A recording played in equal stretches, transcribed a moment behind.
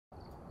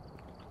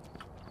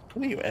How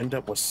do you end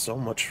up with so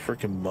much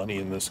freaking money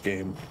in this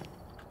game?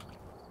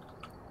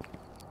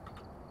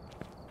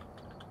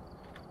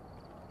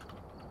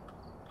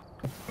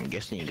 I'm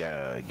guessing you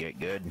gotta get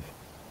good.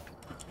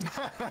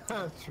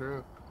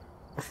 True.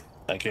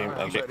 I came. Right,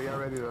 I'm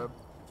ready to.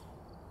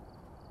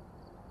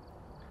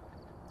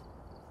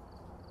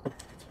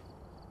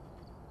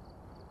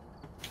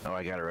 Oh,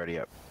 I got it ready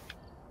up.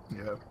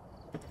 Yeah.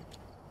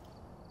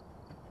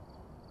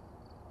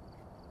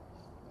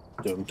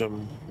 Dum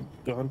dum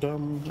dum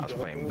dum. I was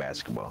playing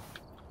basketball.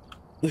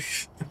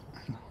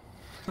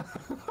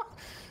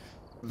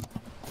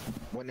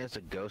 When is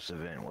a ghost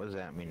event? What does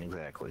that mean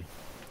exactly?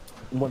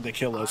 When they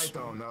kill us. I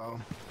don't know.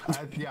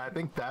 Yeah, I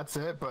think that's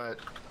it, but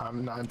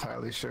I'm not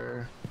entirely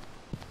sure.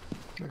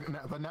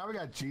 But now we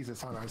got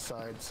Jesus on our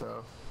side,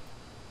 so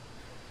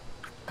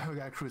we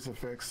got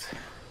crucifix.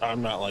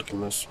 I'm not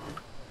liking this.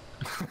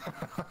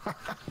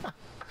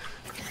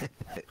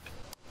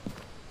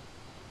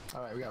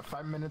 All right, we got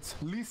 5 minutes.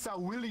 Lisa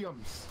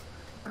Williams,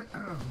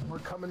 we're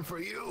coming for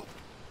you.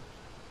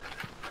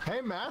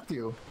 Hey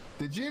Matthew,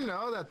 did you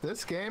know that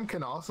this game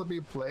can also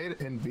be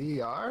played in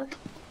VR?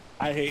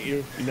 I hate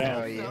you.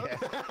 No. Oh yeah.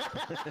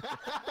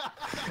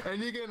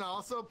 And you can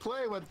also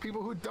play with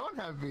people who don't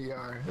have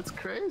VR. It's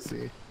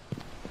crazy.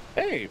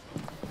 Hey.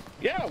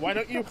 Yeah, why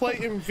don't you play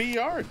in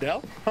VR,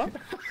 Del? Huh?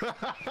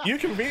 You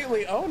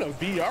conveniently own a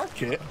VR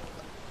kit.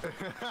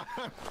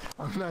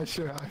 I'm not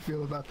sure how I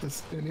feel about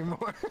this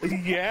anymore.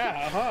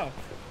 Yeah, huh?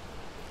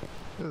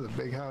 This is a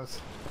big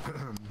house.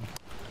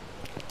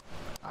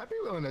 I'd be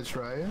willing to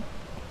try it.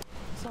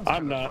 Sounds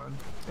I'm kinda not.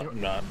 fun. I'm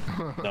not.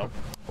 No.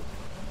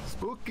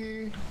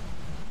 Spooky.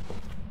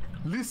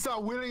 Lisa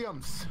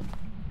Williams.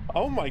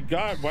 Oh my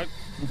god,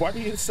 why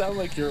do you sound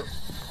like you're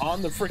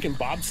on the freaking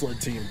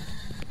bobsled team?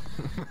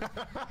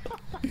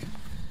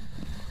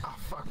 Oh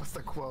fuck, what's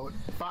the quote?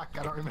 Fuck,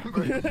 I don't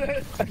remember.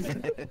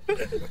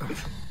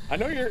 I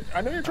know you're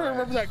trying to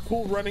remember that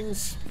Cool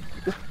Runnings.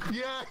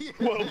 Yeah.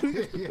 Whoa.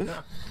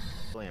 Yeah.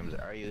 Williams,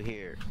 are you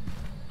here?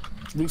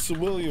 Lisa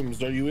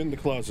Williams, are you in the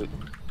closet?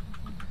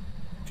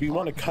 Do you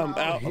want to come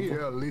out?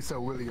 Here, Lisa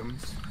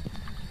Williams.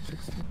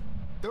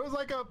 There was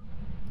like a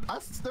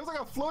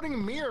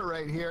floating mirror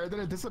right here, then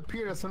it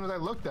disappeared as soon as I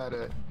looked at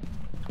it.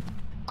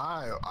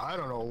 I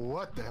don't know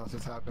what the hell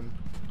just happened.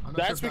 I'm not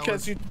That's sure if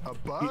because that was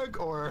a bug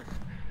or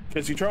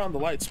because you turn on the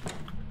lights.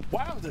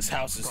 Wow, this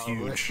house is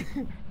Probably. huge.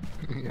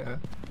 Yeah,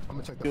 I'm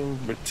gonna check that.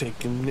 We're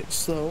taking it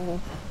slow,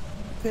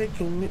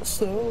 taking it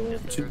slow.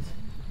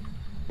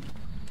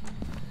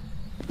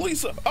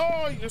 Lisa,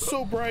 oh, you're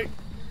so bright.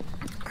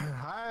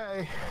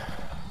 Hi.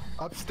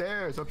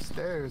 Upstairs.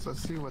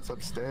 Let's see what's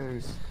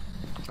upstairs.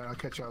 All right, I'll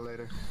catch y'all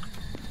later.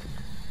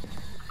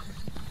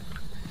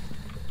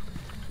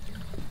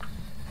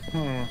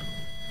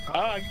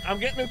 I'm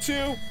getting it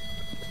too.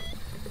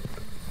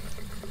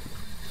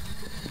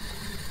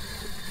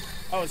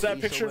 Oh, is that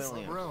Lisa picture?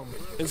 Williams. Room.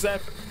 Is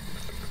that?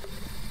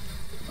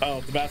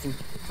 Oh, the bathroom.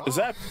 Is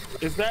that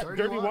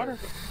dirty water?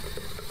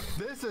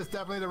 This is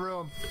definitely the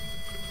room.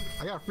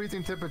 I got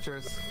freezing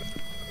temperatures.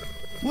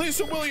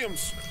 Lisa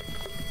Williams,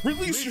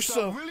 release Lisa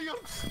yourself.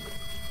 Williams.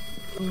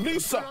 Turn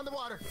Lisa. on the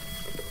water.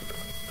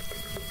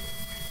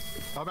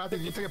 Oh, Matthew,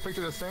 did you take a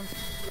picture of this thing?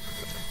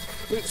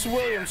 Lisa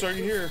Williams, are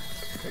you here?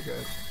 Okay,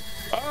 good.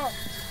 Oh,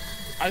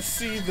 I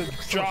see the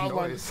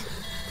jawline. Noise.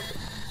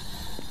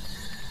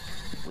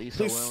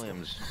 Lisa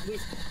Williams.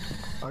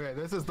 Okay,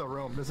 this is the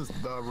room.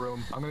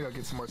 I'm gonna go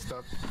get some more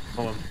stuff.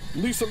 Hold on.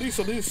 Lisa.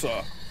 Lisa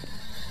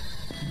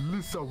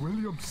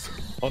Williams.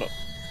 Hold up.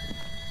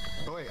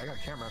 Oh wait, I got a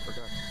camera. I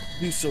forgot.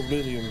 Lisa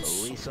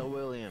Williams. Lisa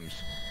Williams.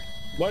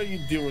 What are you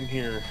doing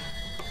here?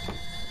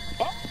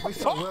 Oh,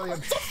 Lisa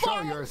Williams,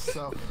 show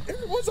yourself.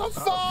 It was a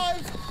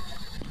 5.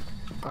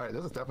 All right,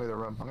 this is definitely the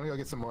room. I'm gonna go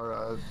get some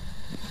more.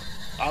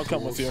 I'll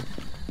come with you.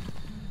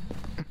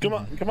 Come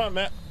on,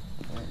 Matt.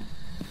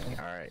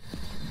 All right.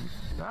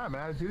 Nah,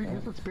 man, dude,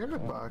 use the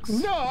spirit box.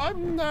 No,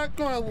 I'm not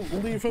gonna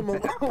leave him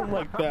alone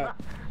like that.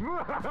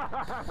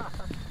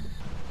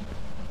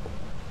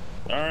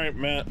 All right,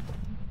 Matt.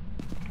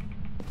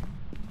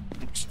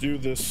 Let's do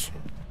this.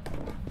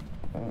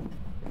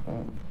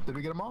 Did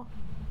we get them all?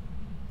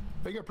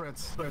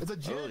 Fingerprints. It's a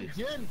gin.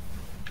 Gin.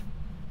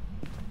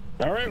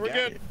 All right, we're got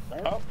good. it.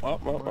 Oh.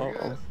 We're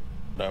good.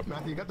 No.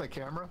 Matthew, you got that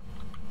camera?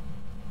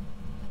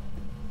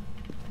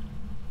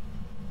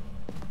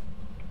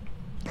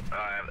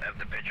 I have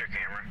the picture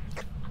camera.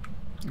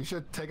 You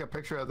should take a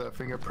picture of the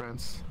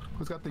fingerprints.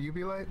 Who's got the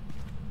UV light?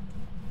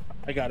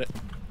 I got it.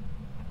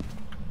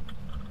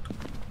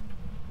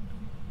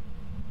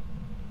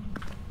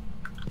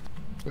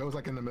 It was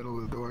like in the middle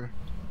of the door.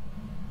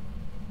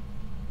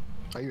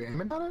 Are you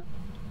aiming at it?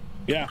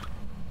 Yeah.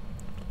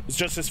 It's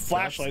just his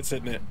flashlight's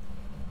hitting it.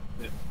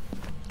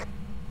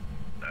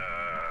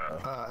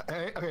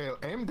 Okay,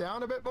 aim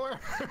down a bit more.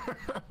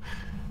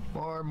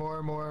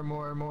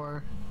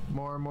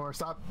 More.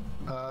 Stop.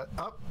 Up.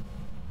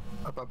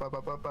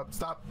 Up.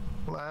 Stop.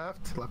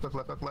 Left. Left.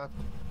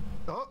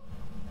 Oh,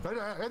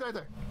 right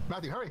there.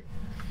 Matthew, hurry.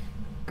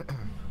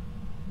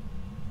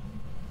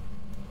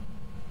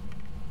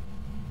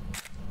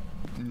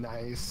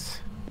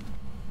 Nice.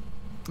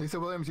 Lisa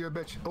Williams, you're a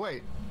bitch. Oh,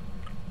 wait.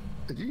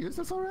 Did you use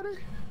this already?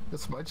 The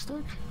smudge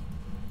stick?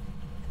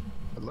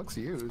 It looks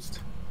used.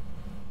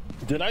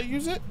 Did I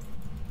use it?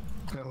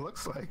 It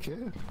looks like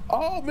it.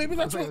 Oh, maybe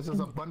that's what. It's just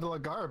a bundle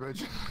of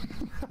garbage.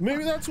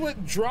 Maybe that's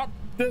what dropped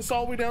this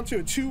all the way down to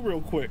a 2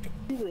 real quick.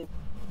 Alright,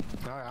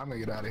 I'm gonna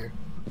get out of here.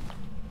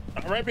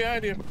 I'm right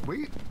behind you.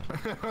 We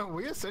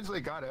essentially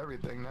got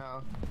everything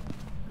now.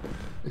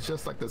 It's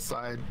just like the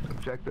side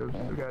objectives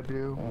we gotta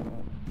do.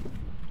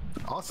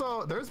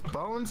 Also, there's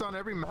bones on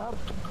every map,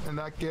 and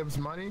that gives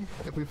money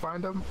if we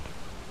find them.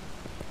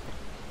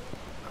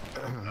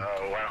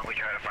 Why don't we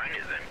try to find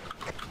it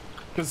then?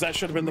 Because that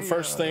should have been the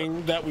first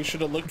thing that we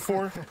should have looked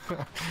for.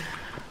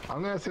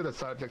 I'm gonna see what the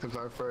side objectives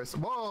are first.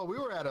 Whoa, we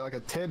were at like a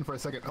 10 for a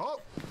second. Oh,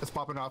 it's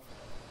popping off.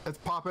 It's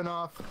popping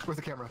off. Where's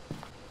the camera?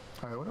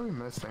 All right, what are we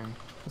missing?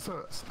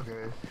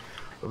 Okay.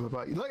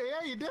 Look,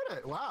 yeah, you did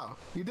it. Wow,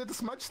 you did the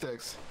smudge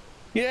sticks.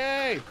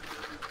 Yay!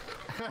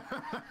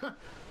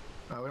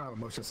 We don't have a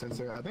motion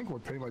sensor. I think we're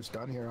pretty much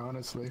done here,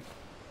 honestly.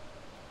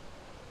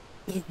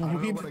 I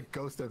don't know what a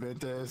ghost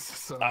event is,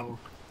 so...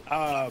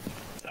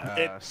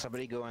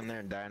 Somebody go in there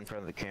and die in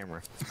front of the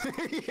camera.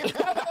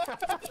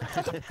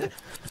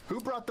 Who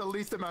brought the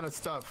least amount of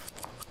stuff?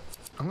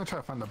 I'm gonna try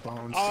to find the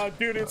bones.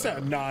 Dude, it's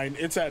at 9.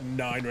 It's at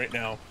 9 right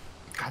now.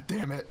 God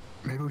damn it.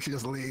 Maybe we should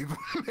just leave.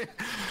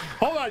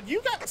 Hold on,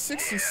 you got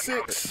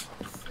 66.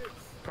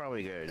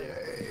 Probably good.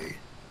 Hey.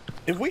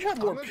 If we had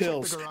more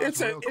kills,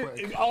 it's at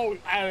oh,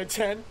 out of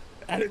 10.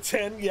 Out of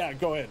 10, yeah,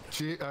 go ahead.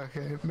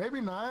 Okay,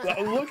 maybe not.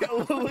 Look.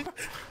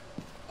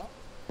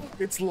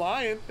 It's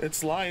lying.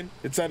 It's lying.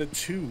 It's at a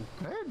 2.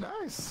 Hey,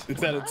 nice.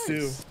 It's at a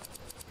 2.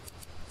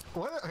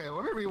 Okay,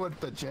 let me read what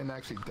the Djinn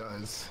actually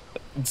does.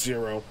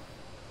 0.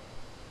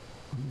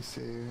 Let me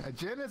see. A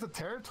Djinn is a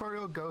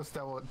territorial ghost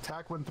that will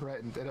attack when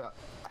threatened. It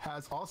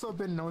has also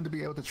been known to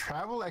be able to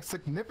travel at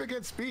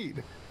significant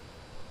speed.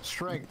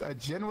 Strength. A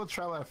Djinn will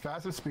travel at a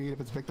faster speed if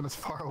its victim is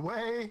far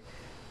away.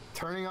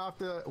 Turning off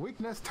the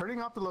weakness.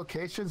 Turning off the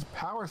location's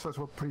power source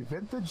will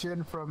prevent the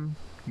Djinn from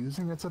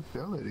using its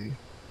ability.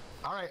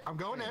 All right, I'm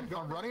going in.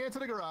 I'm running into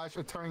the garage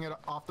and turning it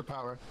off the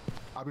power.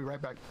 I'll be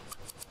right back.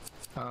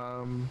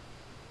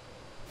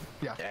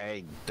 Yeah.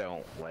 I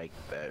don't like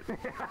that.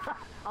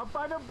 I'll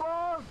find a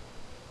bone.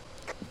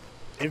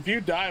 If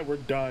you die, we're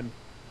done.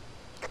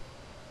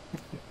 You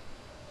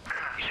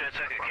should have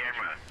took a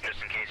camera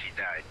just in case you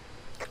died.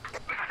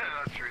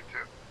 That's true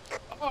too.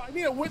 Oh, I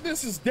need to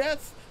witness his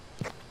death.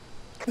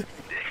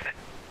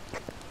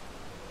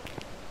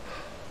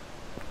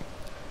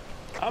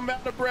 I'm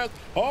out of breath.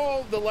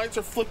 Oh, the lights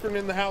are flickering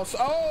in the house.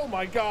 Oh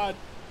my god.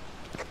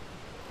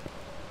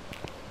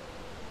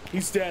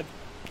 He's dead.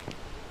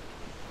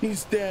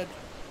 He's dead.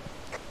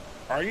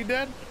 Are you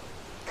dead?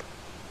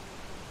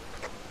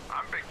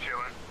 I'm big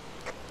chillin'.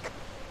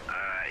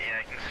 Yeah,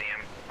 I can see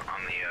him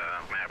on the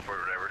map or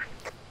whatever.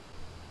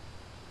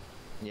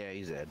 Yeah,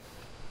 he's dead.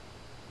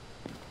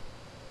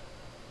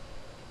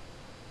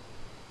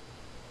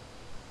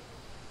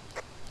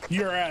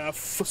 You're at a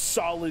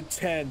solid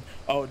 10.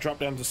 Oh, it dropped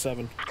down to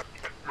 7.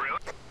 Really?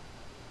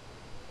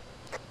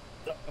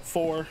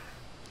 4. Okay.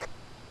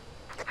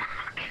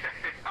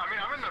 I mean,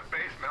 I'm in the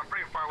basement. I'm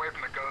pretty far away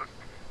from the ghost.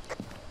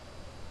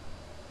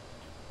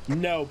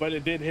 No, but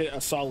it did hit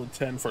a solid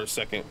 10 for a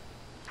second.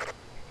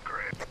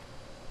 Great.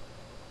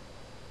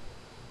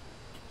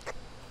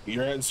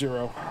 You're at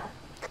 0.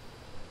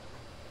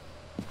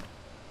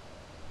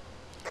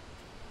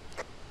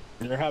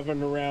 You're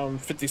having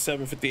around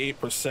 57,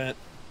 58%.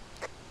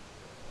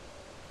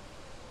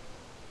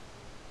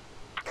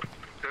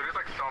 There's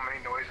like so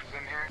many noises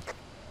in here.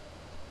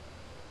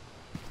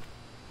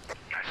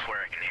 I swear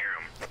I can hear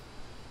them.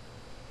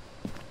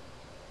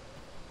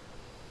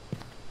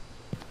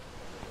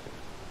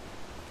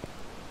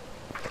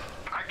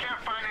 I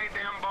can't find any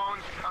damn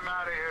bones. I'm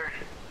out of here.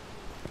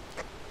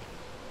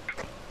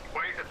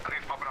 Wait, I think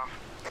it's popping off.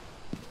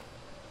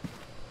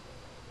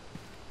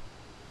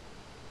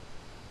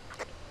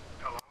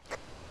 Hello?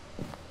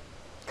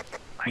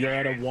 You're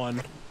at a 1.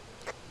 Okay,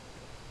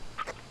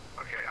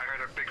 I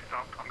heard a big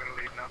thump. I'm gonna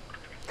leave now.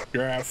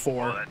 You're at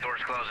 4. Oh, that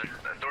door's closing.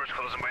 That door's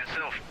closing by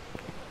itself.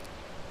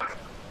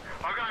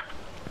 Oh god!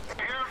 I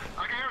can hear him! I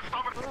can hear him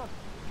stomping!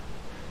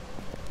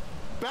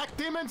 Back,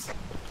 demons!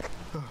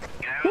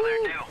 Get out of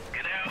there, Dale!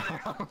 Get out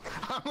of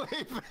there! I'm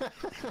leaving.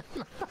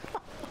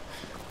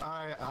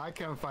 I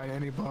can't find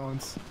any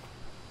bones.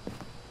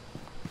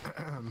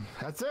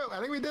 That's it. I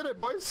think we did it,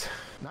 boys.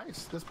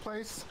 Nice. This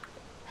place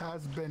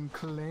has been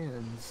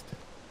cleansed.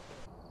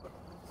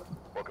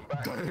 Welcome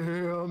back.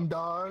 Damn,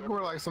 dog.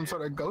 We're like some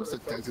sort of ghost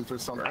detectives or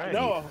something. Right.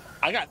 No,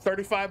 I got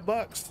 35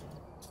 bucks.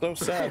 So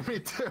sad. Me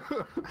too.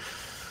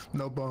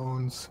 No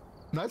bones.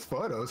 Nice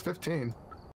photos. 15.